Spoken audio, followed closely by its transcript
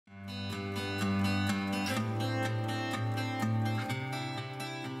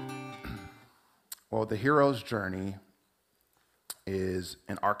Well, the hero's journey is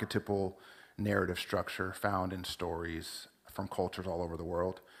an archetypal narrative structure found in stories from cultures all over the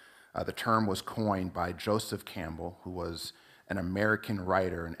world. The term was coined by Joseph Campbell, who was an American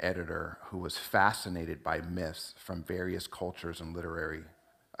writer and editor who was fascinated by myths from various cultures and literary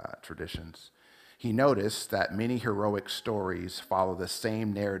traditions. He noticed that many heroic stories follow the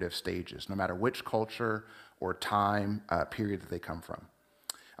same narrative stages, no matter which culture or time period that they come from.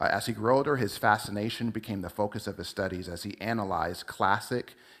 As he grew older, his fascination became the focus of his studies as he analyzed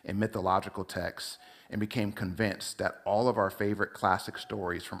classic and mythological texts and became convinced that all of our favorite classic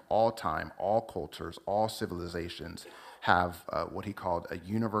stories from all time, all cultures, all civilizations have what he called a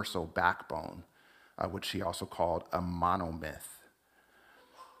universal backbone, which he also called a monomyth.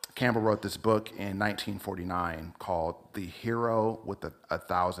 Campbell wrote this book in 1949 called The Hero with a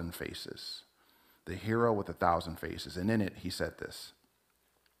Thousand Faces. The Hero with a Thousand Faces. And in it, he said this.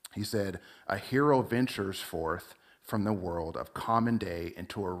 He said, "A hero ventures forth from the world of common day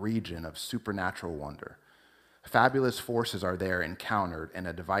into a region of supernatural wonder. Fabulous forces are there encountered, and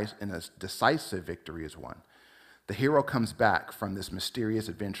a decisive victory is won. The hero comes back from this mysterious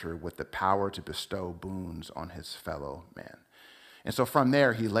adventure with the power to bestow boons on his fellow man." And so from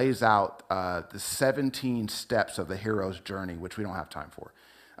there, he lays out the 17 steps of the hero's journey, which we don't have time for.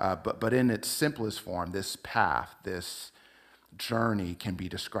 But in its simplest form, this path, this journey can be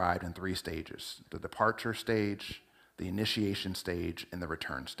described in 3 stages: the departure stage, the initiation stage, and the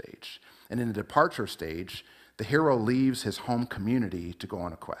return stage. And in the departure stage, the hero leaves his home community to go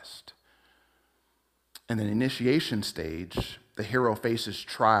on a quest. In the initiation stage, the hero faces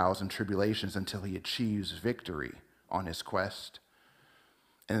trials and tribulations until he achieves victory on his quest.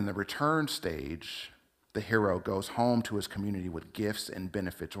 And in the return stage, the hero goes home to his community with gifts and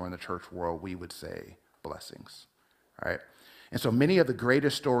benefits, or in the church world, we would say blessings. All right? And so many of the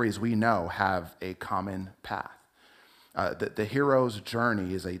greatest stories we know have a common path. The hero's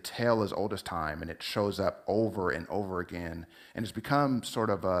journey is a tale as old as time, and it shows up over and over again, and it's become sort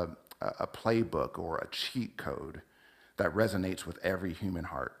of a playbook or a cheat code that resonates with every human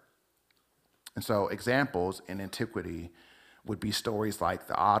heart. And so examples in antiquity would be stories like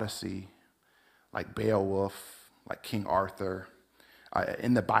the Odyssey, like Beowulf, like King Arthur.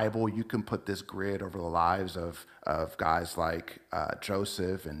 In the Bible, you can put this grid over the lives of guys like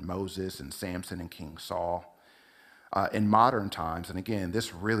Joseph and Moses and Samson and King Saul. In modern times, and again,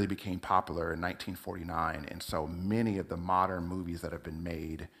 this really became popular in 1949, and so many of the modern movies that have been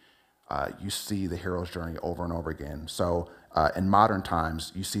made, you see the hero's journey over and over again. So in modern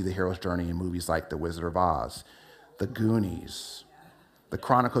times, you see the hero's journey in movies like The Wizard of Oz, The Goonies, The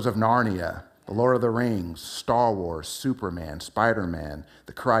Chronicles of Narnia, The Lord of the Rings, Star Wars, Superman, Spider-Man,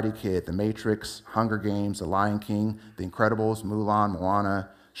 The Karate Kid, The Matrix, Hunger Games, The Lion King, The Incredibles, Mulan,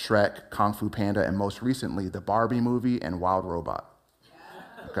 Moana, Shrek, Kung Fu Panda, and most recently, the Barbie movie and Wild Robot.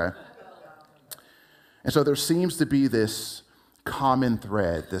 Okay? And so there seems to be this common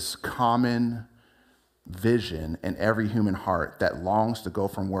thread, this common vision in every human heart that longs to go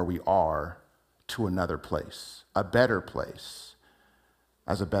from where we are to another place, a better place,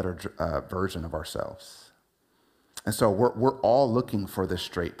 as a better version of ourselves. And so we're all looking for this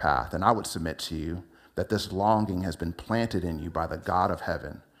straight path. And I would submit to you that this longing has been planted in you by the God of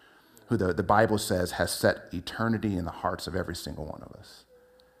heaven, who the Bible says has set eternity in the hearts of every single one of us.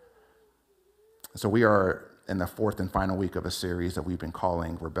 So we are in the 4th and final week of a series that we've been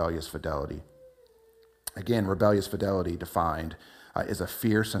calling Rebellious Fidelity. Again, rebellious fidelity defined is a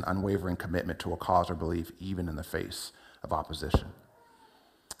fierce and unwavering commitment to a cause or belief, even in the face of opposition.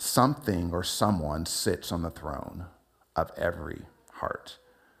 Something or someone sits on the throne of every heart.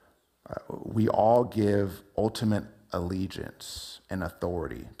 We all give ultimate allegiance and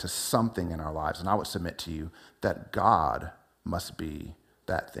authority to something in our lives. And I would submit to you that God must be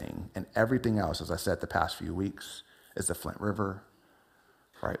that thing. And everything else, as I said the past few weeks, is the Flint River,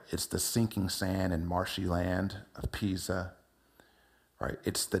 right? It's the sinking sand and marshy land of Pisa, right?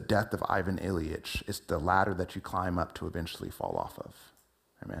 It's the death of Ivan Ilyich. It's the ladder that you climb up to eventually fall off of.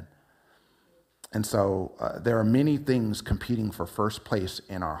 Amen. And so there are many things competing for first place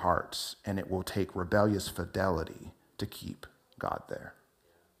in our hearts, and it will take rebellious fidelity to keep God there.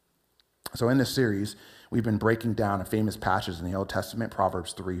 So in this series, we've been breaking down a famous passage in the Old Testament,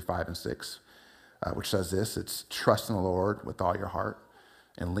 Proverbs 3, 5, and 6, which says this: it's trust in the Lord with all your heart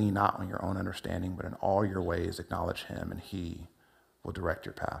and lean not on your own understanding, but in all your ways acknowledge him, and he will direct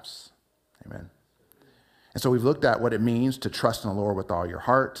your paths. Amen. And so we've looked at what it means to trust in the Lord with all your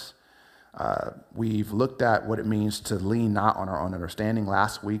heart. We've looked at what it means to lean not on our own understanding.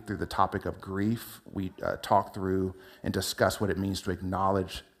 Last week, through the topic of grief, we talked through and discussed what it means to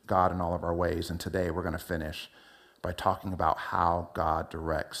acknowledge God in all of our ways. And today we're going to finish by talking about how God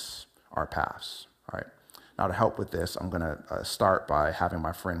directs our paths. All right. Now, to help with this, I'm going to start by having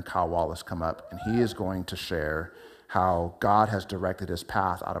my friend Kyle Wallace come up, and he is going to share how God has directed his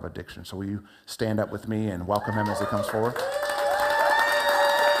path out of addiction. So will you stand up with me and welcome him as he comes forward?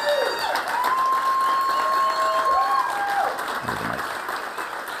 Here's the mic.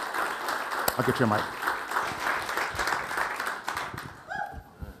 I'll get you a mic.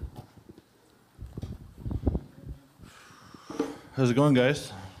 How's it going,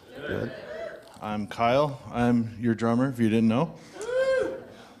 guys? Good. I'm Kyle. I'm your drummer, if you didn't know.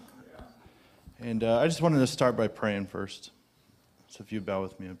 And I just wanted to start by praying first. So if you bow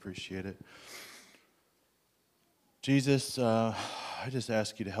with me, I appreciate it. Jesus, I just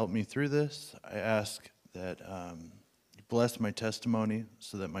ask you to help me through this. I ask that you bless my testimony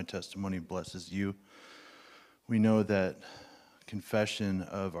so that my testimony blesses you. We know that confession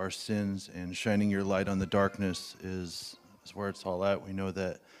of our sins and shining your light on the darkness is where it's all at. We know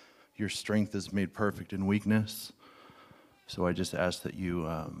that your strength is made perfect in weakness. So I just ask that you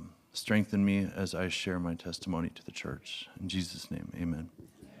strengthen me as I share my testimony to the church. In Jesus' name, amen.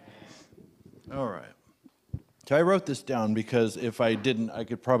 All right. So I wrote this down because if I didn't, I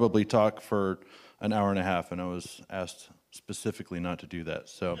could probably talk for an hour and a half, and I was asked specifically not to do that.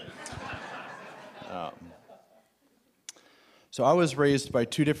 So I was raised by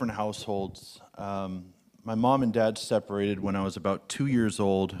two different households. My mom and dad separated when I was about 2 years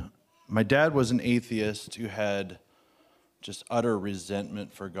old. My dad was an atheist who had just utter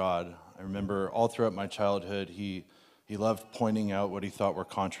resentment for God. I remember all throughout my childhood, he loved pointing out what he thought were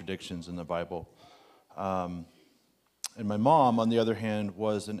contradictions in the Bible. And my mom, on the other hand,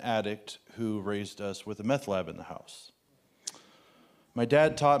 was an addict who raised us with a meth lab in the house. My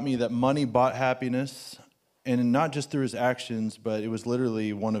dad taught me that money bought happiness, and not just through his actions, but it was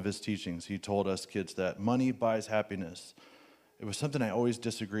literally one of his teachings. He told us kids that money buys happiness. It was something I always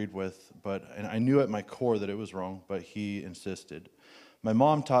disagreed with, and I knew at my core that it was wrong, but he insisted. My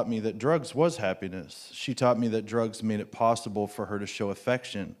mom taught me that drugs was happiness. She taught me that drugs made it possible for her to show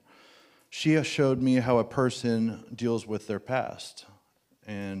affection. She showed me how a person deals with their past,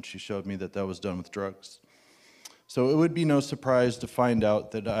 and she showed me that that was done with drugs. So it would be no surprise to find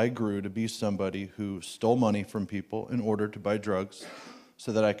out that I grew to be somebody who stole money from people in order to buy drugs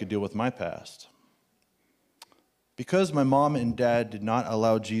so that I could deal with my past. Because my mom and dad did not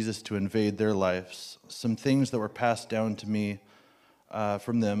allow Jesus to invade their lives, some things that were passed down to me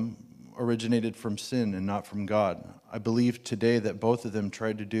from them originated from sin and not from God. I believe today that both of them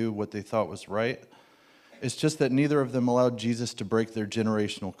tried to do what they thought was right. It's just that neither of them allowed Jesus to break their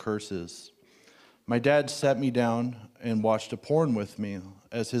generational curses. My dad sat me down and watched a porn with me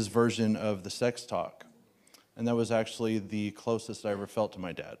as his version of the sex talk. And that was actually the closest I ever felt to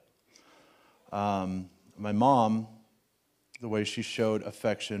my dad. My mom, the way she showed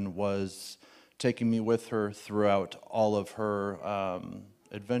affection was taking me with her throughout all of her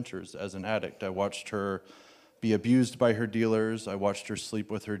adventures as an addict. I watched her be abused by her dealers. I watched her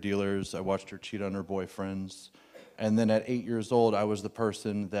sleep with her dealers. I watched her cheat on her boyfriends. And then at 8 years old, I was the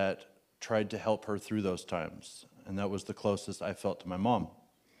person that tried to help her through those times. And that was the closest I felt to my mom.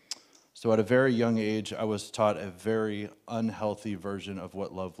 So at a very young age, I was taught a very unhealthy version of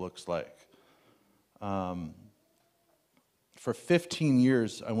what love looks like. For 15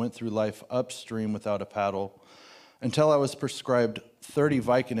 years, I went through life upstream without a paddle until I was prescribed 30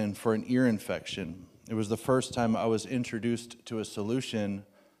 Vicodin for an ear infection. It was the first time I was introduced to a solution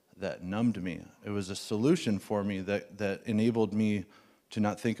that numbed me. It was a solution for me that enabled me to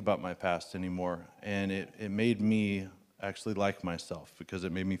not think about my past anymore. And it made me actually like myself because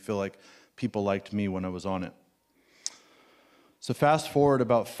it made me feel like people liked me when I was on it. So fast forward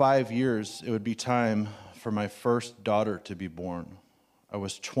about 5 years, it would be time for my first daughter to be born. I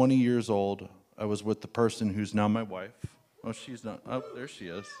was 20 years old. I was with the person who's now my wife. Oh, she's not. Oh, there she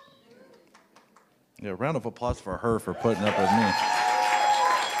is. Yeah, round of applause for her for putting up with me.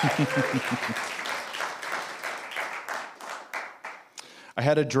 I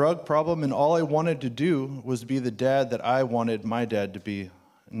had a drug problem, and all I wanted to do was be the dad that I wanted my dad to be.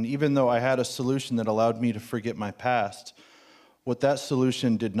 And even though I had a solution that allowed me to forget my past, what that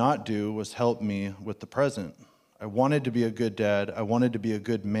solution did not do was help me with the present. I wanted to be a good dad. I wanted to be a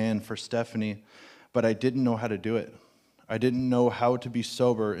good man for Stephanie, but I didn't know how to do it. I didn't know how to be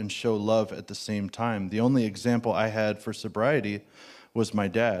sober and show love at the same time. The only example I had for sobriety was my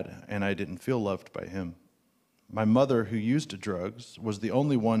dad, and I didn't feel loved by him. My mother, who used drugs, was the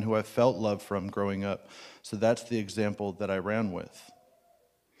only one who I felt love from growing up, so that's the example that I ran with.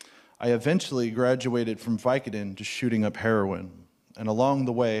 I eventually graduated from Vicodin to shooting up heroin. And along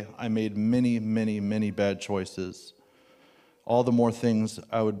the way, I made many, many, many bad choices. All the more things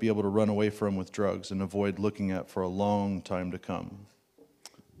I would be able to run away from with drugs and avoid looking at for a long time to come.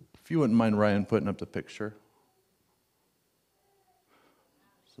 If you wouldn't mind, Ryan, putting up the picture.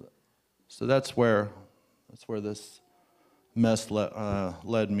 So that's where this mess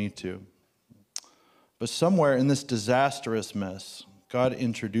led me to. But somewhere in this disastrous mess, God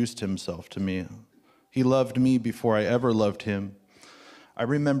introduced himself to me. He loved me before I ever loved him. I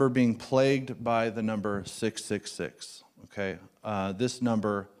remember being plagued by the number 666, okay? This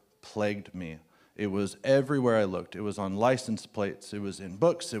number plagued me. It was everywhere I looked. It was on license plates. It was in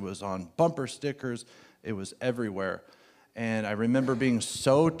books. It was on bumper stickers. It was everywhere. And I remember being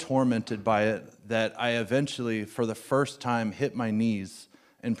so tormented by it that I eventually, for the first time, hit my knees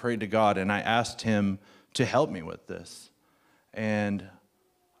and prayed to God, and I asked him to help me with this. And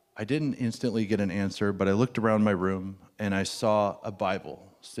I didn't instantly get an answer, but I looked around my room, and I saw a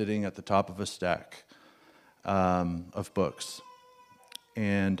Bible sitting at the top of a stack of books.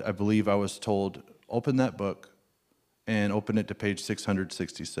 And I believe I was told, open that book and open it to page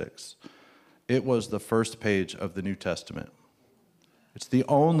 666. It was the first page of the New Testament. It's the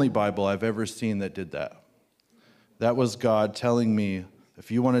only Bible I've ever seen that did that. That was God telling me,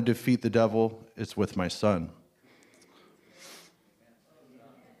 if you want to defeat the devil, it's with my son.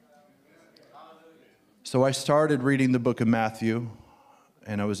 So I started reading the book of Matthew,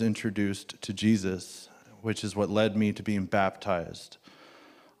 and I was introduced to Jesus, which is what led me to being baptized.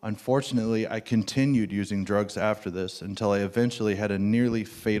 Unfortunately, I continued using drugs after this until I eventually had a nearly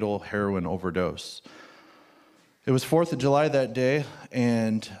fatal heroin overdose. It was 4th of July that day,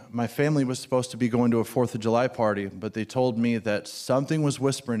 and my family was supposed to be going to a 4th of July party, but they told me that something was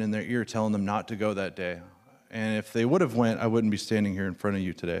whispering in their ear telling them not to go that day. And if they would have went, I wouldn't be standing here in front of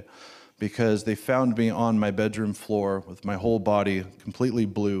you today, because they found me on my bedroom floor with my whole body completely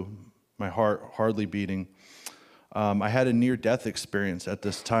blue, my heart hardly beating. I had a near-death experience at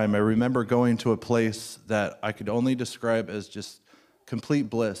this time. I remember going to a place that I could only describe as just complete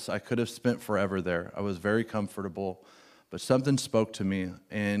bliss. I could have spent forever there. I was very comfortable, but something spoke to me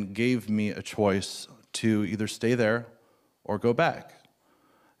and gave me a choice to either stay there or go back.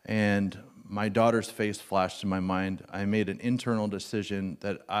 And my daughter's face flashed in my mind. I made an internal decision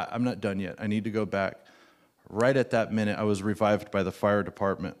that I'm not done yet. I need to go back. Right at that minute, I was revived by the fire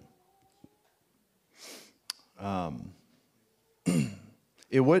department.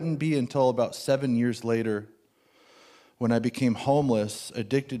 It wouldn't be until about 7 years later, when I became homeless,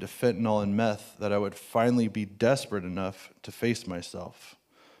 addicted to fentanyl and meth, that I would finally be desperate enough to face myself.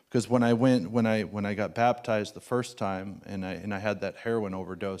 Because when I got baptized the first time and I had that heroin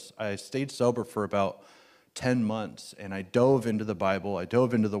overdose, I stayed sober for about 10 months, and I dove into the Bible, I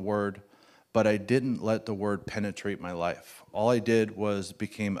dove into the Word, but I didn't let the Word penetrate my life. All I did was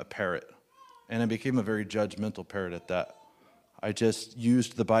became a parrot, and I became a very judgmental parrot at that. I just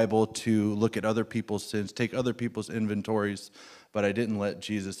used the Bible to look at other people's sins, take other people's inventories, but I didn't let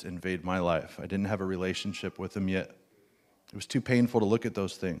Jesus invade my life. I didn't have a relationship with him yet. It was too painful to look at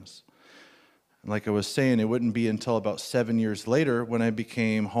those things. And like I was saying, it wouldn't be until about 7 years later when I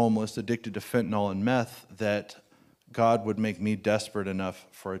became homeless, addicted to fentanyl and meth, that God would make me desperate enough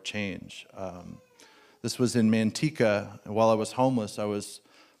for a change. This was in Manteca. While I was homeless, I was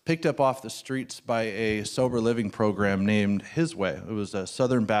picked up off the streets by a sober living program named His Way. It was a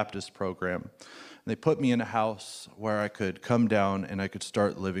Southern Baptist program. And they put me in a house where I could come down and I could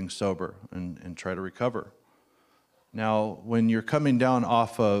start living sober and try to recover. Now, when you're coming down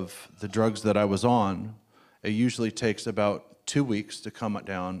off of the drugs that I was on, it usually takes about 2 weeks to come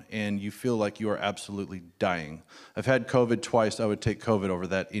down, and you feel like you are absolutely dying. I've had COVID twice. I would take COVID over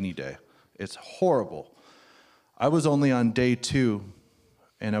that any day. It's horrible. I was only on day 2,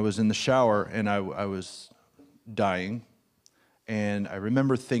 and I was in the shower, and I was dying. And I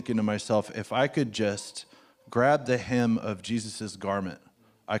remember thinking to myself, if I could just grab the hem of Jesus' garment,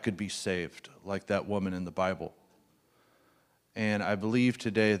 I could be saved, like that woman in the Bible. And I believe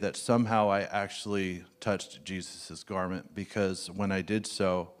today that somehow I actually touched Jesus' garment, because when I did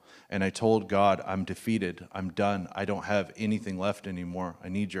so, and I told God, I'm defeated, I'm done, I don't have anything left anymore, I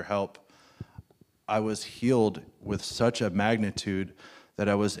need your help, I was healed with such a magnitude that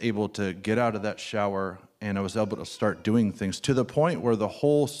I was able to get out of that shower and I was able to start doing things, to the point where the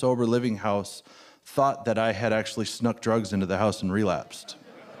whole sober living house thought that I had actually snuck drugs into the house and relapsed.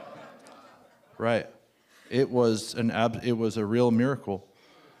 Right. It was a real miracle.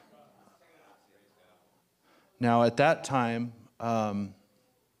 Now, at that time,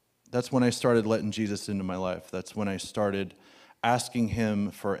 that's when I started letting Jesus into my life. That's when I started asking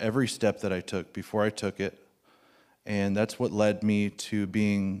him for every step that I took before I took it. And that's what led me to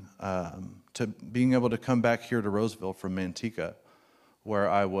being able to come back here to Roseville from Manteca, where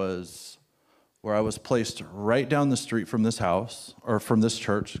I was placed right down the street from this house, or from this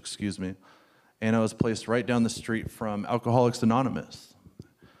church, excuse me, and I was placed right down the street from Alcoholics Anonymous.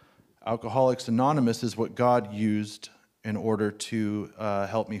 Alcoholics Anonymous is what God used in order to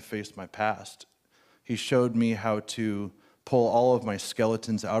help me face my past. He showed me how to pull all of my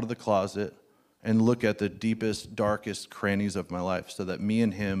skeletons out of the closet and look at the deepest, darkest crannies of my life so that me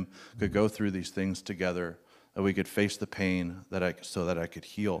and him could go through these things together, that we could face the pain so that I could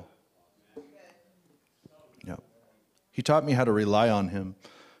heal. Yeah. He taught me how to rely on him.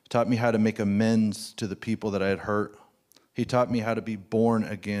 He taught me how to make amends to the people that I had hurt. He taught me how to be born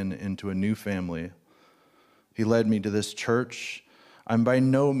again into a new family. He led me to this church. I'm by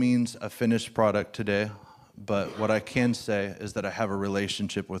no means a finished product today, but what I can say is that I have a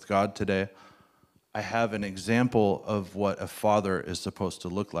relationship with God today. I have an example of what a father is supposed to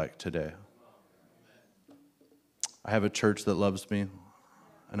look like today. I have a church that loves me,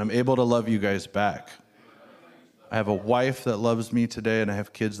 and I'm able to love you guys back. I have a wife that loves me today, and I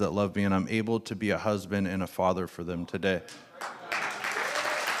have kids that love me, and I'm able to be a husband and a father for them today.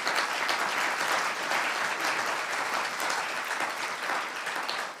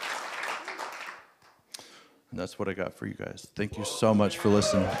 And that's what I got for you guys. Thank you so much for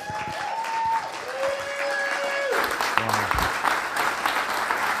listening.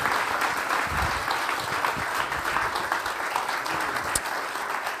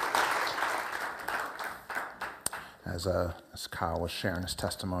 As Kyle was sharing his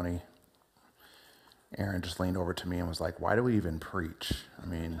testimony, Aaron just leaned over to me and was like, why do we even preach? I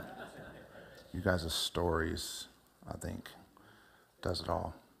mean, you guys' stories, I think, does it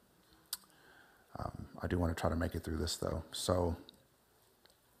all. I do want to try to make it through this, though. So,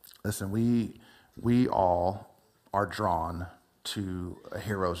 listen, we all are drawn to a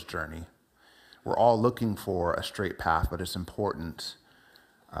hero's journey. We're all looking for a straight path, but it's important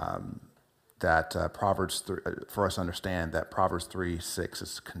that Proverbs 3, for us to understand that Proverbs 3:6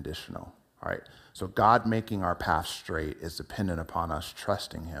 is conditional. All right. So God making our path straight is dependent upon us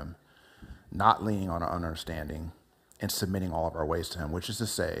trusting him, not leaning on our understanding, and submitting all of our ways to him, which is to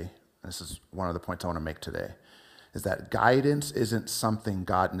say, and this is one of the points I want to make today, is that guidance isn't something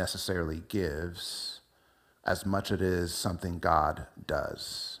God necessarily gives as much as it is something God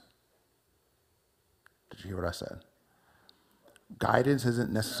does. Did you hear what I said? Guidance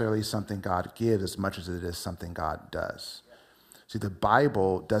isn't necessarily something God gives as much as it is something God does. See, the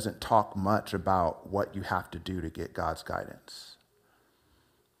Bible doesn't talk much about what you have to do to get God's guidance.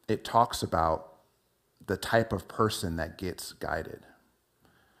 It talks about the type of person that gets guided.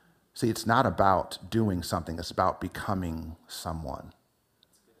 See, it's not about doing something, it's about becoming someone.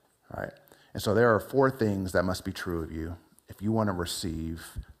 All right? And so there are 4 things that must be true of you if you want to receive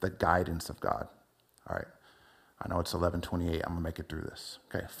the guidance of God. All right? I know it's 11:28. I'm going to make it through this.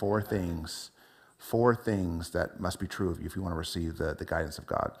 Okay, 4 things that must be true of you if you want to receive the guidance of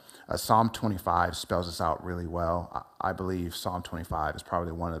God. Psalm 25 spells this out really well. I believe Psalm 25 is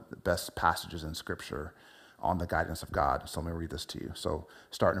probably one of the best passages in Scripture on the guidance of God. So let me read this to you. So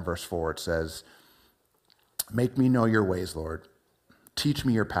starting in verse 4, it says, "Make me know your ways, Lord. Teach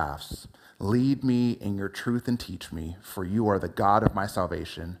me your paths. Lead me in your truth and teach me, for you are the God of my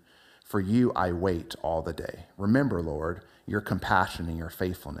salvation. For you I wait all the day. Remember, Lord, your compassion and your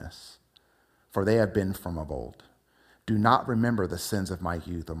faithfulness, for they have been from of old. Do not remember the sins of my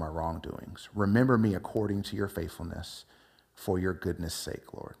youth or my wrongdoings. Remember me according to your faithfulness, for your goodness'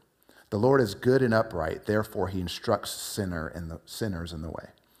 sake, Lord. The Lord is good and upright, therefore he instructs sinners in the way.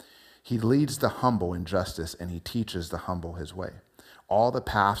 He leads the humble in justice, and he teaches the humble his way. All the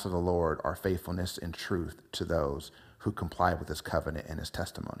paths of the Lord are faithfulness and truth to those who comply with his covenant and his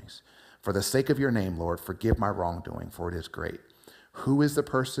testimonies. For the sake of your name, Lord, forgive my wrongdoing, for it is great. Who is the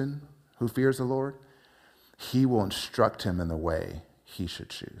person who fears the Lord? He will instruct him in the way he should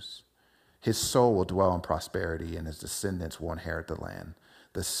choose. His soul will dwell in prosperity, and his descendants will inherit the land.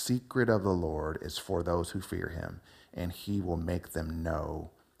 The secret of the Lord is for those who fear him, and he will make them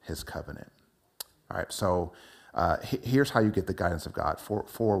know his covenant." All right, so here's how you get the guidance of God,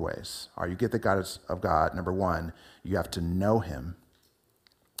 four ways. All right, you get the guidance of God. Number 1, you have to know him.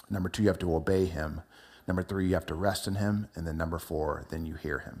 Number 2, you have to obey him. Number 3, you have to rest in him. And then number 4, then you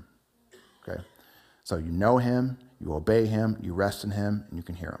hear him. Okay? So you know him, you obey him, you rest in him, and you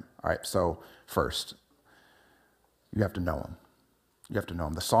can hear him. All right, so first, you have to know him. You have to know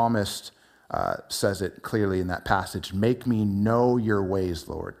him. The psalmist says it clearly in that passage, "Make me know your ways,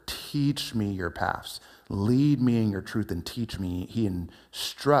 Lord. Teach me your paths. Lead me in your truth and teach me." He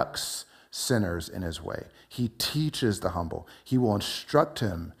instructs sinners in his way. He teaches the humble. He will instruct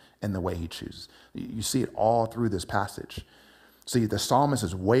him in the way he chooses. You see it all through this passage. See, the psalmist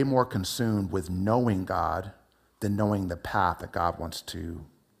is way more consumed with knowing God than knowing the path that God wants to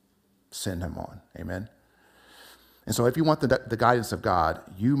send him on. Amen? And so if you want the guidance of God,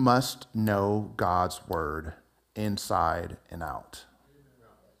 you must know God's word inside and out.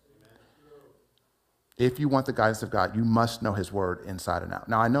 If you want the guidance of God, you must know his word inside and out.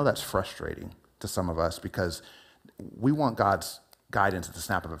 Now, I know that's frustrating to some of us because we want God's guidance at the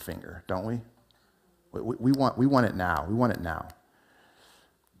snap of a finger, don't we? We want it now. We want it now,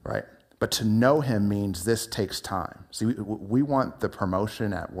 right? But to know him means this takes time. See, we want the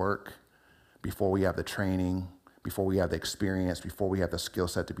promotion at work before we have the training, before we have the experience, before we have the skill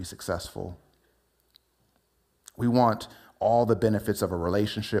set to be successful. We want all the benefits of a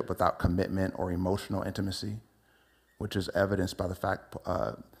relationship without commitment or emotional intimacy, which is evidenced by the fact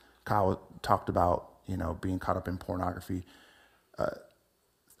Kyle talked about, being caught up in pornography.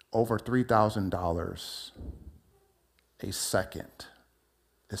 Over $3,000 a second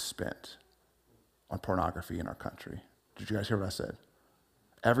is spent on pornography in our country. Did you guys hear what I said?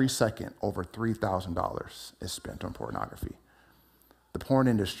 Every second, over $3,000 is spent on pornography. The porn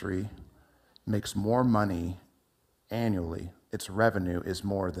industry makes more money annually. Its revenue is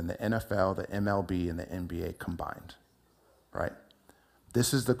more than the NFL, the MLB, and the NBA combined, right?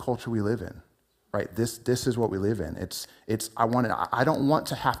 This is the culture we live in, right? This is what we live in. I don't want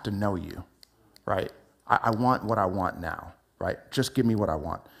to have to know you, right? I want what I want now, right? Just give me what I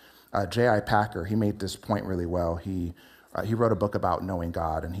want. J.I. Packer, he made this point really well. He wrote a book about knowing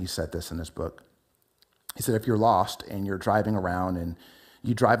God, and he said this in his book. He said, if you're lost and you're driving around and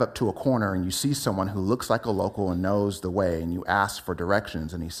you drive up to a corner and you see someone who looks like a local and knows the way, and you ask for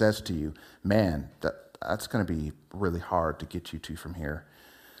directions, and he says to you, man, that's going to be really hard to get you to from here.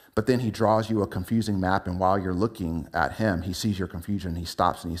 But then he draws you a confusing map, and while you're looking at him, he sees your confusion. He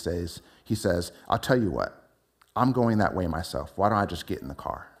stops and he says, I'll tell you what, I'm going that way myself. Why don't I just get in the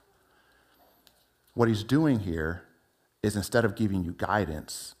car? What he's doing here is instead of giving you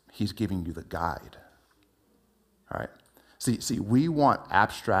guidance, he's giving you the guide. All right? See, we want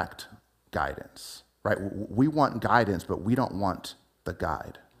abstract guidance, right? We want guidance, but we don't want the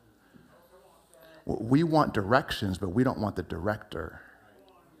guide. We want directions, but we don't want the director,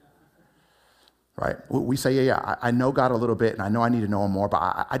 right? We say, yeah, I know God a little bit, and I know I need to know him more,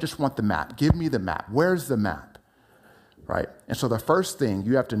 but I just want the map. Give me the map. Where's the map, right? And so the first thing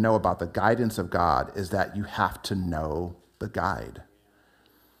you have to know about the guidance of God is that you have to know the guide.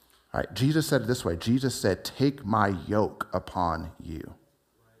 All right, Jesus said it this way. Jesus said, take my yoke upon you.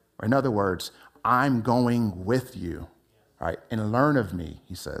 Or in other words, I'm going with you, right? And learn of me,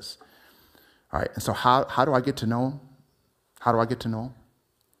 he says. All right, and so how do I get to know him? How do I get to know him?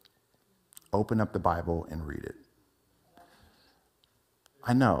 Open up the Bible and read it.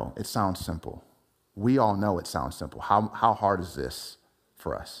 I know it sounds simple. We all know it sounds simple. How hard is this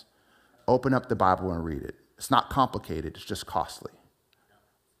for us? Open up the Bible and read it. It's not complicated, it's just costly.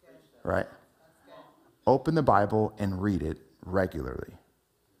 Right? Open the Bible and read it regularly.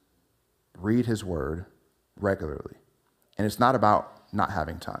 Read his word regularly. And it's not about not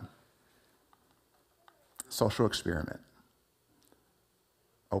having time. Social experiment.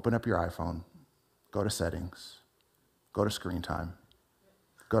 Open up your iPhone, go to settings, go to screen time,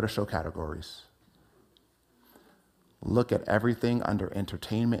 go to show categories. Look at everything under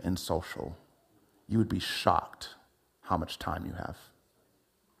entertainment and social. You would be shocked how much time you have.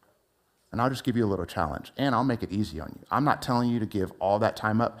 And I'll just give you a little challenge, and I'll make it easy on you. I'm not telling you to give all that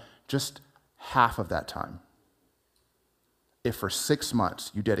time up, just half of that time. If for 6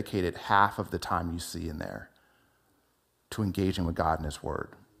 months you dedicated half of the time you see in there to engaging with God and his word,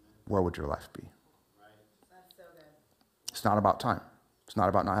 where would your life be? That's so good. It's not about time. It's not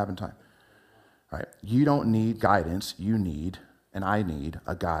about not having time. Right? You don't need guidance. You need, and I need,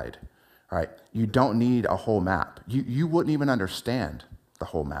 a guide. Right? You don't need a whole map. You wouldn't even understand the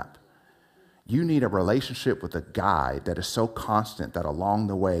whole map. You need a relationship with a guide that is so constant that along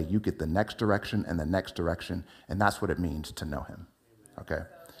the way you get the next direction and the next direction, and that's what it means to know him. Okay?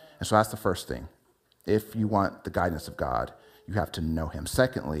 And so that's the first thing. If you want the guidance of God, you have to know him.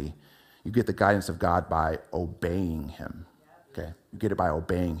 Secondly, you get the guidance of God by obeying him. Okay? You get it by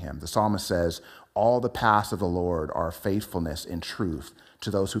obeying him. The psalmist says, all the paths of the Lord are faithfulness and truth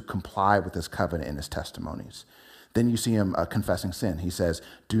to those who comply with his covenant and his testimonies. Then you see him confessing sin. He says,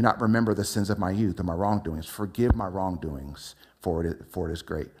 do not remember the sins of my youth and my wrongdoings. Forgive my wrongdoings, for it is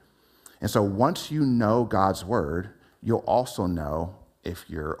great. And so once you know God's word, you'll also know if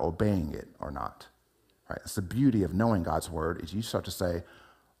you're obeying it or not. Right? That's the beauty of knowing God's word, is you start to say,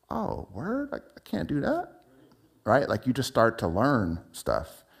 oh, word? I can't do that, right? Like you just start to learn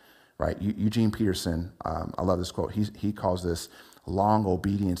stuff, right? Eugene Peterson, I love this quote. He calls this long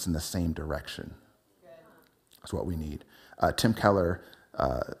obedience in the same direction. That's what we need. Tim Keller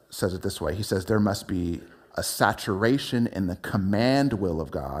says it this way. He says, there must be a saturation in the command will of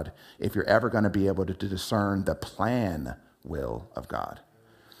God if you're ever going to be able to discern the plan will of God.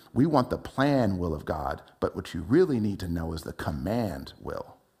 We want the plan will of God, but what you really need to know is the command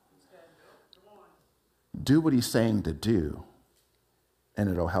will. Do what he's saying to do, and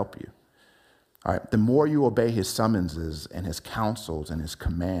it'll help you. All right, the more you obey his summonses and his counsels and his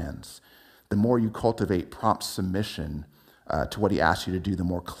commands, the more you cultivate prompt submission to what he asks you to do, the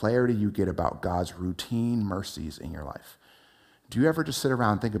more clarity you get about God's routine mercies in your life. Do you ever just sit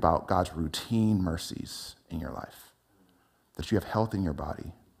around and think about God's routine mercies in your life? That you have health in your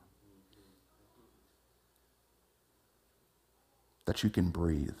body, that you can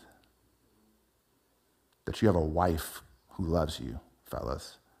breathe, that you have a wife who loves you,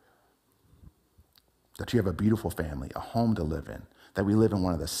 fellas, that you have a beautiful family, a home to live in, that we live in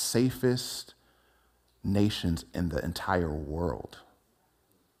one of the safest nations in the entire world,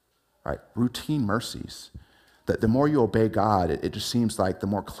 right? Routine mercies. That the more you obey God, it just seems like the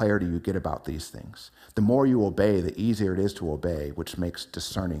more clarity you get about these things. The more you obey, the easier it is to obey, which makes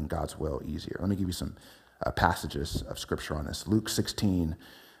discerning God's will easier. Let me give you some passages of scripture on this. Luke 16,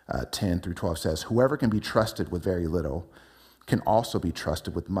 10 through 12 says, whoever can be trusted with very little can also be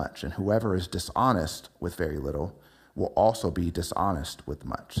trusted with much, and whoever is dishonest with very little will also be dishonest with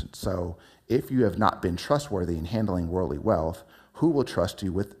much. So if you have not been trustworthy in handling worldly wealth, who will trust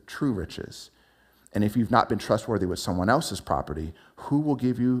you with true riches? And if you've not been trustworthy with someone else's property, who will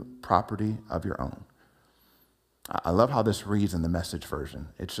give you property of your own? I love how this reads in the Message version.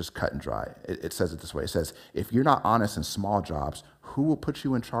 It's just cut and dry. It says it this way. It says, if you're not honest in small jobs, who will put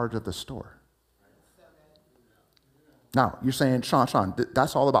you in charge of the store? Now, you're saying, Sean,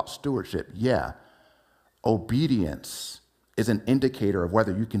 that's all about stewardship. Yeah. Obedience is an indicator of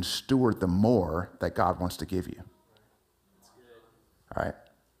whether you can steward the more that God wants to give you. All right.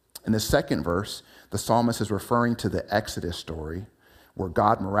 In the second verse, the psalmist is referring to the Exodus story where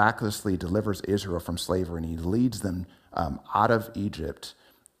God miraculously delivers Israel from slavery and he leads them out of Egypt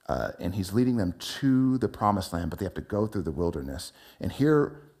and he's leading them to the promised land, but they have to go through the wilderness. And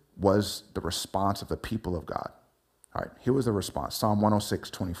here was the response of the people of God. All right, here was the response. Psalm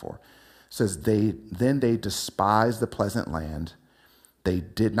 106:24 says, then they despised the pleasant land. They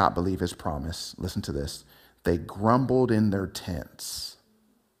did not believe his promise. Listen to this. They grumbled in their tents.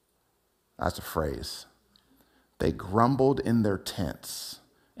 That's a phrase. They grumbled in their tents.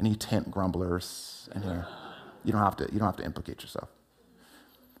 Any tent grumblers in here? You don't have to implicate yourself.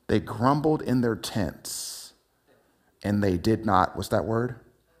 They grumbled in their tents, and they did not, what's that word?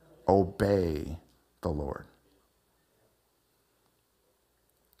 Obey the Lord.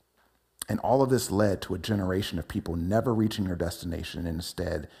 And all of this led to a generation of people never reaching their destination, and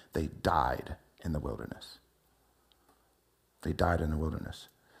instead they died in the wilderness. They died in the wilderness.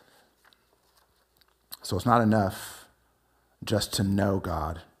 So it's not enough just to know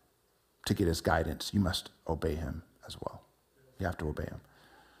God, to get his guidance. You must obey him as well. You have to obey him.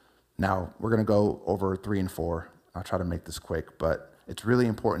 Now, we're going to go over 3 and 4. I'll try to make this quick, but it's really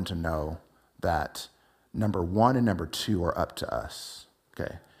important to know that number 1 and number 2 are up to us,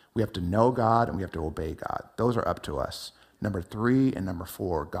 okay? We have to know God and we have to obey God. Those are up to us. Number 3 and number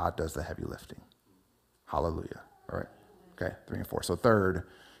 4, God does the heavy lifting. Hallelujah. All right. Okay, 3 and 4. So third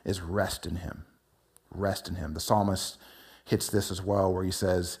is rest in him. Rest in him. The psalmist hits this as well where he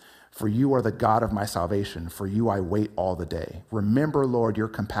says, for you are the God of my salvation. For you I wait all the day. Remember, Lord, your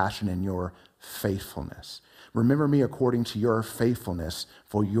compassion and your faithfulness. Remember me according to your faithfulness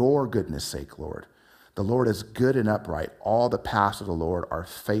for your goodness' sake, Lord. The Lord is good and upright. All the paths of the Lord are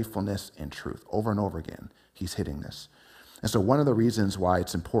faithfulness and truth. Over and over again, he's hitting this. And so one of the reasons why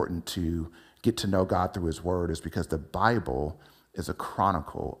it's important to get to know God through his word is because the Bible is a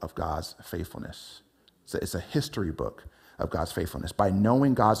chronicle of God's faithfulness. It's a history book of God's faithfulness. By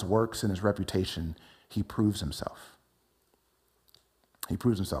knowing God's works and his reputation, he proves himself. He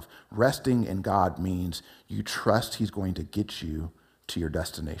proves himself. Resting in God means you trust he's going to get you to your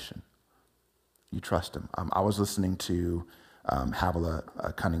destination. You trust him. I was listening to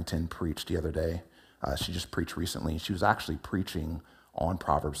Havilah Cunnington preach the other day. She just preached recently. She was actually preaching on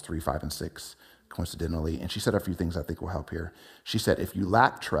Proverbs 3, 5, and 6, coincidentally. And she said a few things I think will help here. She said, if you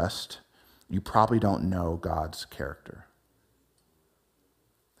lack trust, you probably don't know God's character.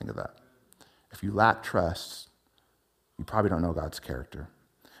 Think of that. If you lack trust, you probably don't know God's character.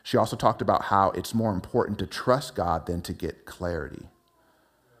 She also talked about how it's more important to trust God than to get clarity.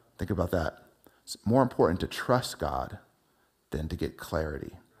 Think about that. It's more important to trust God than to get clarity.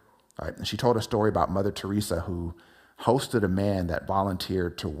 All right. And she told a story about Mother Teresa, who hosted a man that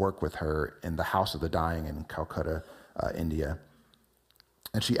volunteered to work with her in the House of the Dying in Calcutta, India.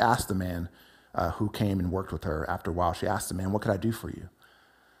 And she asked the man who came and worked with her after a while, she asked the man, what could I do for you?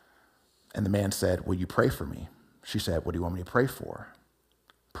 And the man said, will you pray for me? She said, what do you want me to pray for?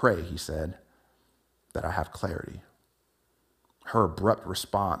 Pray, he said, that I have clarity. Her abrupt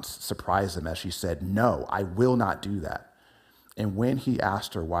response surprised him as she said, no, I will not do that. And when he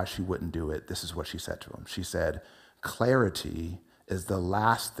asked her why she wouldn't do it, this is what she said to him. She said, clarity is the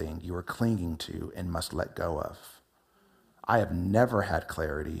last thing you are clinging to and must let go of. I have never had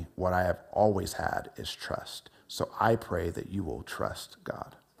clarity. What I have always had is trust. So I pray that you will trust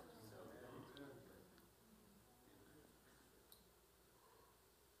God.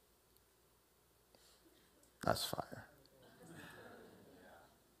 That's fire.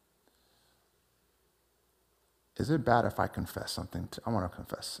 Is it bad if I confess something? I want to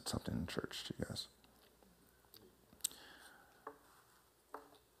confess something in church to you guys.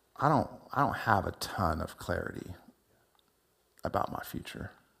 I don't have a ton of clarity about my future.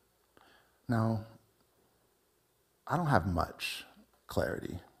 No, I don't have much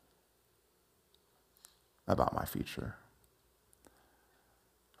clarity about my future.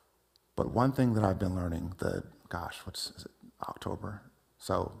 But one thing that I've been learning, is it, October?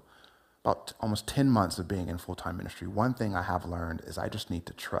 So about almost 10 months of being in full-time ministry, one thing I have learned is I just need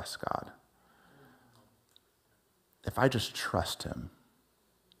to trust God. If I just trust him,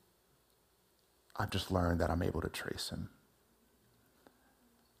 I've just learned that I'm able to trace him.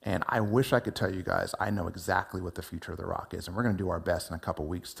 And I wish I could tell you guys, I know exactly what the future of the Rock is. And we're going to do our best in a couple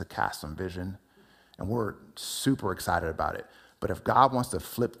weeks to cast some vision. And we're super excited about it. But if God wants to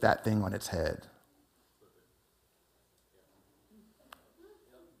flip that thing on its head,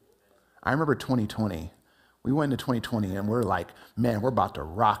 I remember 2020. We went into 2020 and we're like, man, we're about to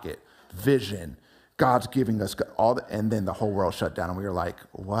rock it. Vision. God's giving us all and then the whole world shut down. And we were like,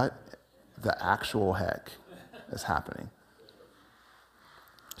 what the actual heck is happening?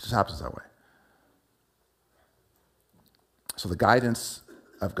 It just happens that way. So the guidance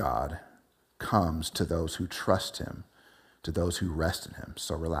of God comes to those who trust him, to those who rest in him.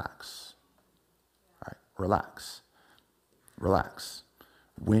 So relax. All right, relax. Relax.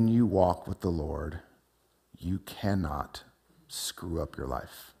 When you walk with the Lord, you cannot screw up your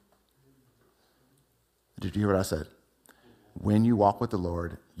life. Did you hear what I said? When you walk with the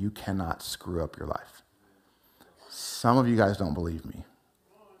Lord, you cannot screw up your life. Some of you guys don't believe me.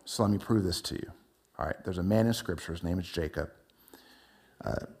 So let me prove this to you. All right, there's a man in Scripture. His name is Jacob.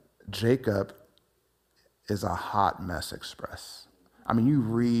 Jacob is a hot mess express. I mean, you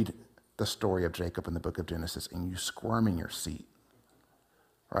read the story of Jacob in the book of Genesis and you squirm in your seat,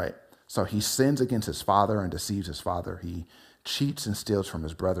 right? So he sins against his father and deceives his father. He cheats and steals from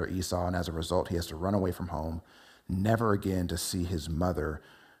his brother Esau, and as a result, he has to run away from home, never again to see his mother,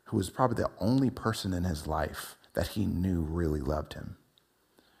 who was probably the only person in his life that he knew really loved him.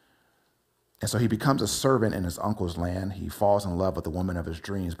 And so he becomes a servant in his uncle's land. He falls in love with the woman of his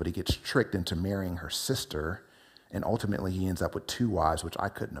dreams, but he gets tricked into marrying her sister, and ultimately he ends up with 2 wives, which I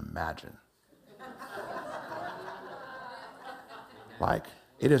couldn't imagine. Like,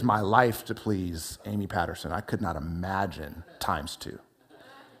 it is my life to please Amy Patterson. I could not imagine ×2.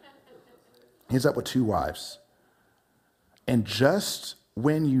 He ends up with 2 wives. And just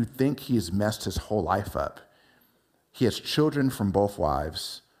when you think he's messed his whole life up, he has children from both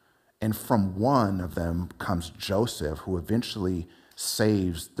wives, and from one of them comes Joseph, who eventually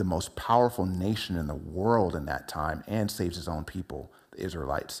saves the most powerful nation in the world in that time and saves his own people, the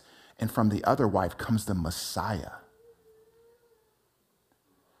Israelites. And from the other wife comes the Messiah.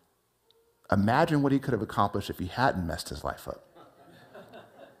 Imagine what he could have accomplished if he hadn't messed his life up.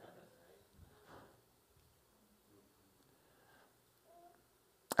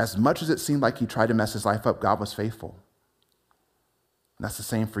 As much as it seemed like he tried to mess his life up, God was faithful. And that's the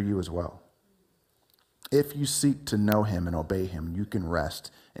same for you as well. If you seek to know him and obey him, you can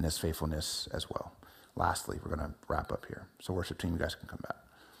rest in his faithfulness as well. Lastly, we're going to wrap up here. So worship team, you guys can come back.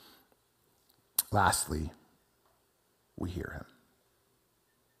 Lastly, we hear him.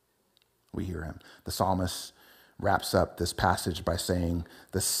 We hear him. The psalmist wraps up this passage by saying,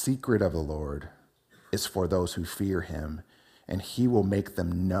 the secret of the Lord is for those who fear him, and he will make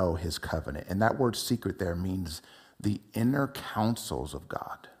them know his covenant. And that word secret there means the inner counsels of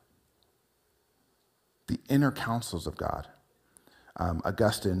God. The inner counsels of God.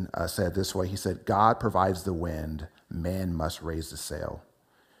 Augustine said this way. He said, God provides the wind, man must raise the sail.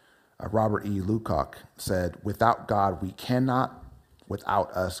 Robert E. Lukoc said, without God, we cannot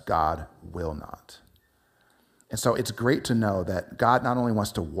Without us, God will not. And so it's great to know that God not only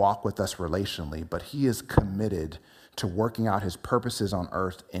wants to walk with us relationally, but he is committed to working out his purposes on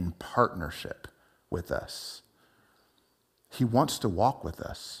earth in partnership with us. He wants to walk with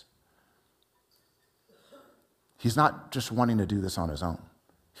us. He's not just wanting to do this on his own.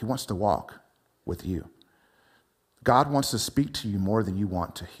 He wants to walk with you. God wants to speak to you more than you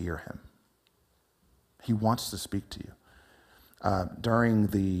want to hear him. He wants to speak to you. During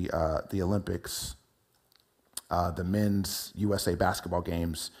the Olympics, the men's USA basketball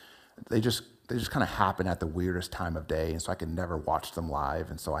games, they just kind of happen at the weirdest time of day, and so I could never watch them live,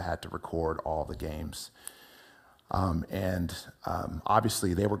 and so I had to record all the games.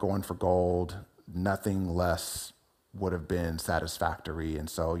 Obviously, they were going for gold. Nothing less would have been satisfactory, and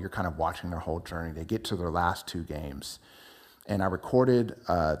so you're kind of watching their whole journey. They get to their last two games, and I recorded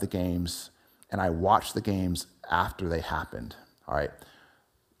the games, and I watched the games after they happened, all right?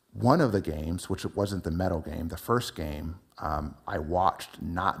 One of the games, which wasn't the medal game, the first game, I watched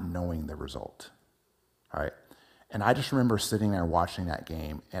not knowing the result, all right? And I just remember sitting there watching that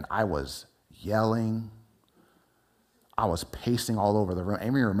game, and I was yelling. I was pacing all over the room.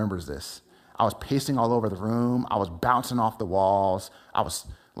 Amy remembers this. I was pacing all over the room. I was bouncing off the walls. I was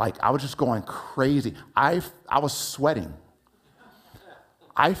just going crazy. I was sweating.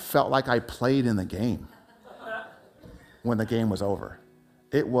 I felt like I played in the game when the game was over.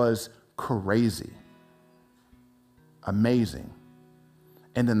 It was crazy, amazing.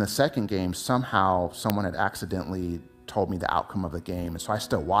 And then the second game, somehow someone had accidentally told me the outcome of the game, and so I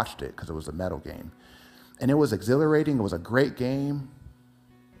still watched it because it was a medal game. And it was exhilarating. It was a great game.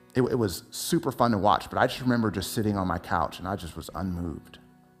 It was super fun to watch, but I just remember just sitting on my couch, and I just was unmoved.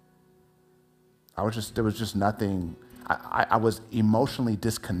 There was just nothing. I was emotionally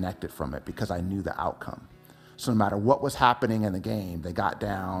disconnected from it because I knew the outcome. So no matter what was happening in the game, they got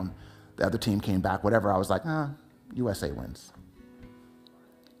down, the other team came back, whatever, I was like, USA wins.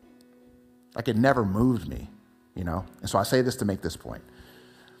 Like, it never moved me, you know? And so I say this to make this point,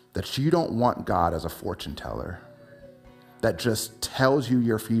 that you don't want God as a fortune teller that just tells you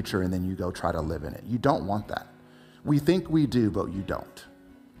your future and then you go try to live in it. You don't want that. We think we do, but you don't.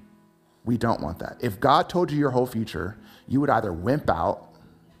 We don't want that. If God told you your whole future, you would either wimp out,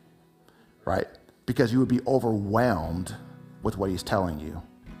 right? Because you would be overwhelmed with what he's telling you,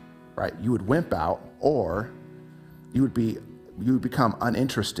 right? You would wimp out, or you would become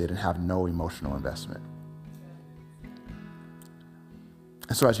uninterested and have no emotional investment.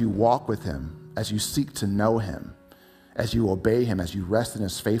 And so as you walk with him, as you seek to know him, as you obey him, as you rest in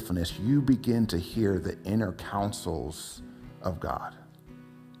his faithfulness, you begin to hear the inner counsels of God.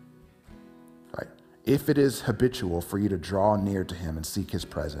 Right? If it is habitual for you to draw near to him and seek his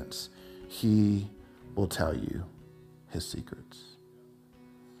presence, he will tell you his secrets.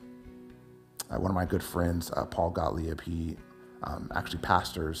 One of my good friends, Paul Gottlieb, he actually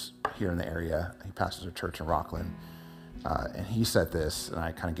pastors here in the area. He pastors a church in Rockland. And he said this, and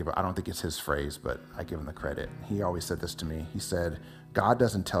I don't think it's his phrase, but I give him the credit. He always said this to me. He said, God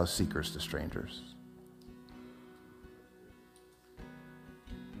doesn't tell secrets to strangers.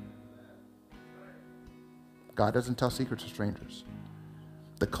 God doesn't tell secrets to strangers.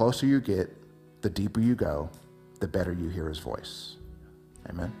 The closer you get, the deeper you go, the better you hear his voice.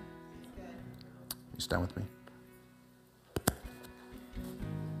 Amen? You stand with me?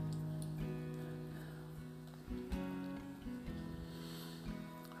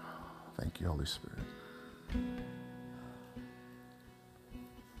 Thank you, Holy Spirit. Thank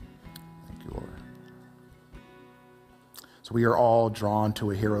you, Lord. So we are all drawn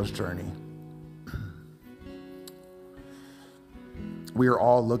to a hero's journey. We are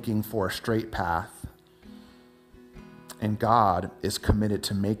all looking for a straight path. And God is committed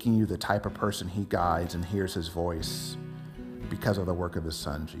to making you the type of person he guides and hears his voice because of the work of his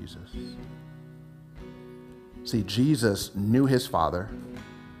son, Jesus. See, Jesus knew his Father.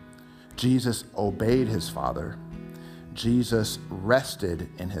 Jesus obeyed his Father. Jesus rested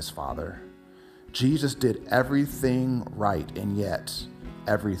in his Father. Jesus did everything right, and yet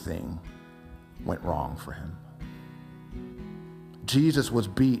everything went wrong for him. Jesus was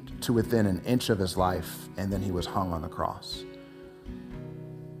beat to within an inch of his life, and then he was hung on the cross.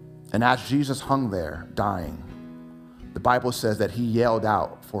 And as Jesus hung there, dying, the Bible says that he yelled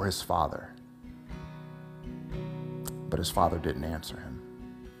out for his Father, but his Father didn't answer him.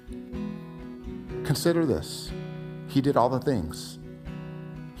 Consider this. He did all the things.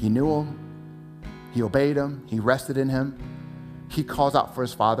 He knew him. He obeyed him. He rested in him. He calls out for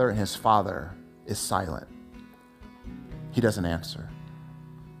his Father, and his Father is silent. He doesn't answer.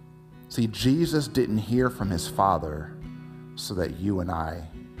 See, Jesus didn't hear from his Father so that you and I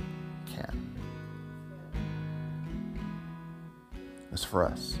can. It's for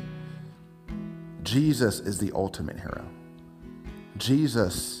us. Jesus is the ultimate hero.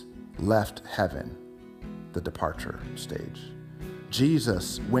 Jesus left heaven, the departure stage.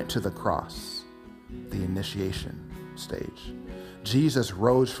 Jesus went to the cross, the initiation stage. Jesus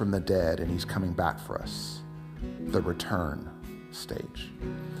rose from the dead and he's coming back for us, the return stage.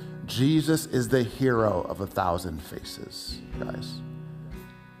 Jesus is the hero of 1,000 faces, guys.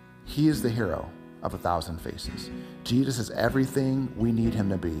 He is the hero of 1,000 faces. Jesus is everything we need him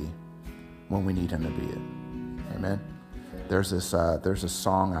to be when we need him to be it. Amen. There's a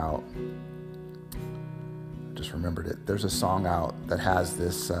song out. I just remembered it. There's a song out that has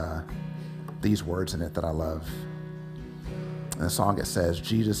these words in it that I love. In the song it says,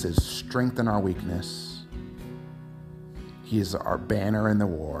 Jesus is strength in our weakness. He is our banner in the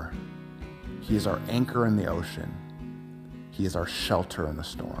war. He is our anchor in the ocean. He is our shelter in the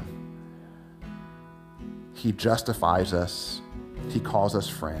storm. He justifies us. He calls us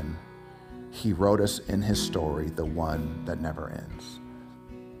friend. He wrote us in his story, the one that never ends.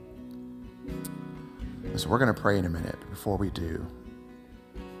 And so we're going to pray in a minute. Before we do,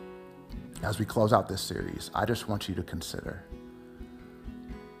 as we close out this series, I just want you to consider,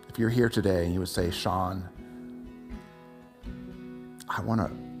 if you're here today and you would say, Sean, I want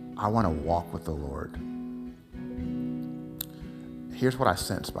to walk with the Lord. Here's what I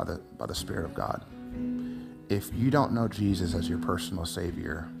sense by the Spirit of God. If you don't know Jesus as your personal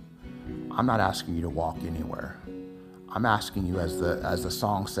Savior, I'm not asking you to walk anywhere. I'm asking you, as the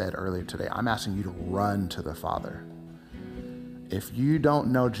song said earlier today, I'm asking you to run to the Father. If you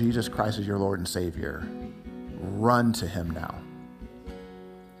don't know Jesus Christ as your Lord and Savior, run to him now.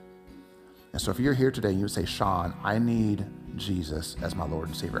 And so if you're here today and you would say, Sean, I need Jesus as my Lord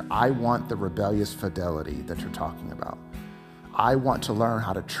and Savior. I want the rebellious fidelity that you're talking about. I want to learn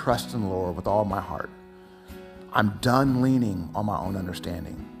how to trust in the Lord with all my heart. I'm done leaning on my own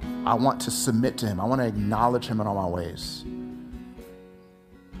understanding. I want to submit to him. I want to acknowledge him in all my ways.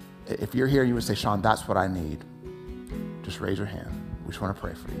 If you're here and you would say, Sean, that's what I need, just raise your hand. We just want to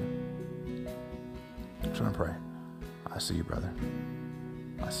pray for you. Just want to pray. I see you, brother.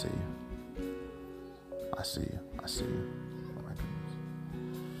 I see you. I see you. I see you. Oh my goodness.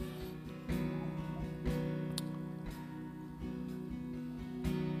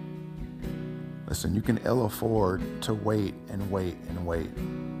 Listen, you can ill afford to wait and wait and wait.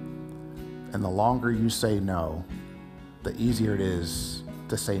 And the longer you say no, the easier it is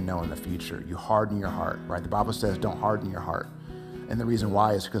to say no in the future. You harden your heart, right? The Bible says don't harden your heart. And the reason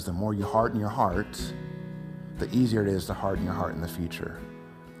why is because the more you harden your heart, the easier it is to harden your heart in the future.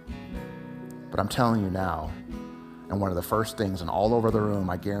 But I'm telling you now, and one of the first things, and all over the room,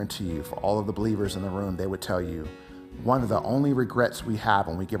 I guarantee you, for all of the believers in the room, they would tell you, one of the only regrets we have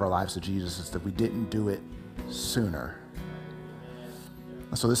when we give our lives to Jesus is that we didn't do it sooner.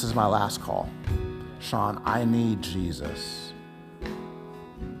 And so this is my last call. Sean, I need Jesus.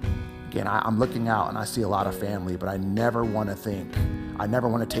 Again, I'm looking out and I see a lot of family, but I never want to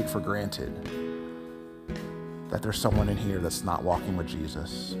take for granted that there's someone in here that's not walking with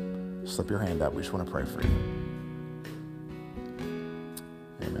Jesus. Slip your hand up. We just want to pray for you.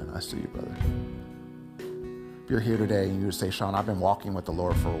 Amen. I see you, brother. If you're here today and you say, Sean, I've been walking with the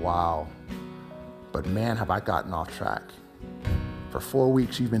Lord for a while, but man, have I gotten off track. For 4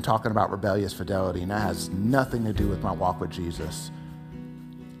 weeks, you've been talking about rebellious fidelity, and that has nothing to do with my walk with Jesus.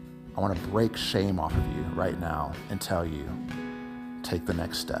 I want to break shame off of you right now and tell you, take the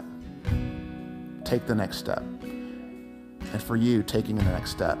next step. Take the next step. And for you, taking the next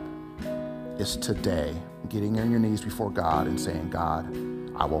step is today, getting on your knees before God and saying, God,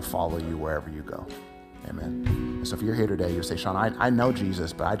 I will follow you wherever you go. Amen. And so if you're here today, you say, Sean, I know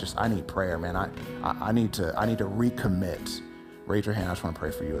Jesus, but I need prayer, man. I need to recommit. Raise your hand. I just want to pray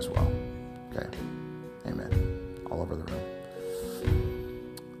for you as well. Okay. Amen. All over the room.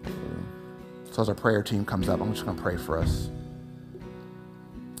 So as our prayer team comes up, I'm just going to pray for us.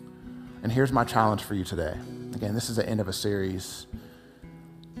 And here's my challenge for you today. Again, this is the end of a series.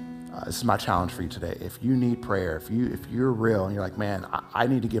 This is my challenge for you today. If you need prayer, if you're real and you're like, man, I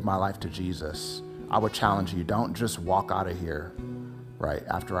need to give my life to Jesus, I would challenge you, don't just walk out of here right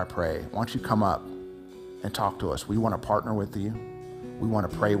after I pray. Why don't you come up and talk to us? We want to partner with you. We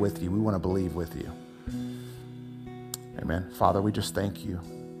want to pray with you. We want to believe with you. Amen. Father, we just thank you.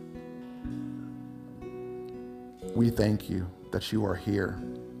 We thank you that you are here.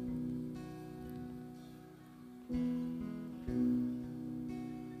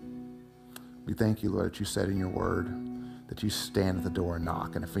 We thank you, Lord, that you said in your word that you stand at the door and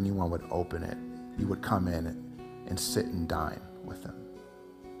knock, and if anyone would open it, you would come in and sit and dine with them.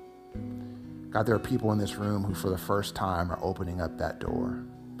 God, there are people in this room who for the first time are opening up that door.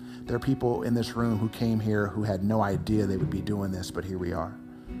 There are people in this room who came here who had no idea they would be doing this, but here we are.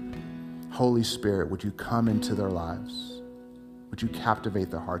 Holy Spirit, would you come into their lives? Would you captivate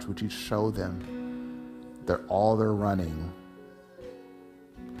their hearts? Would you show them that all they're running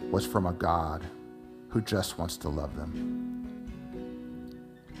was from a God who just wants to love them?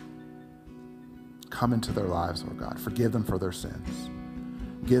 Come into their lives, Lord God. Forgive them for their sins.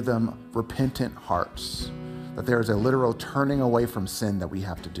 Give them repentant hearts, that there is a literal turning away from sin that we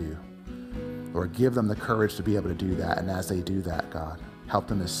have to do. Lord, give them the courage to be able to do that. And as they do that, God, help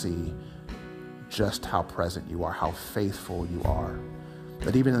them to see just how present you are, how faithful you are.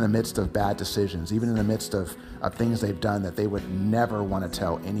 That even in the midst of bad decisions, even in the midst of things they've done that they would never want to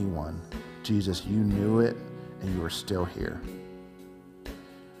tell anyone, Jesus, you knew it and you were still here.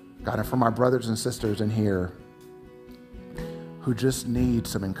 God, and for my brothers and sisters in here who just need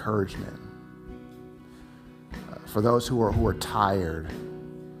some encouragement, for those who are tired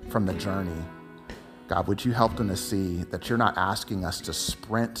from the journey, God, would you help them to see that you're not asking us to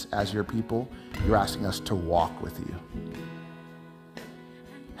sprint as your people, you're asking us to walk with you.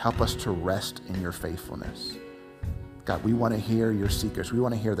 Help us to rest in your faithfulness. God, we want to hear your secrets. We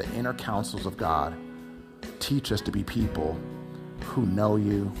want to hear the inner counsels of God. Teach us to be people who know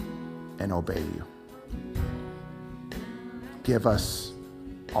you and obey you. Give us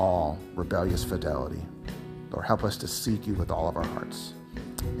all rebellious fidelity. Lord, help us to seek you with all of our hearts.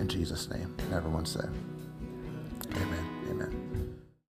 In Jesus' name, and everyone said.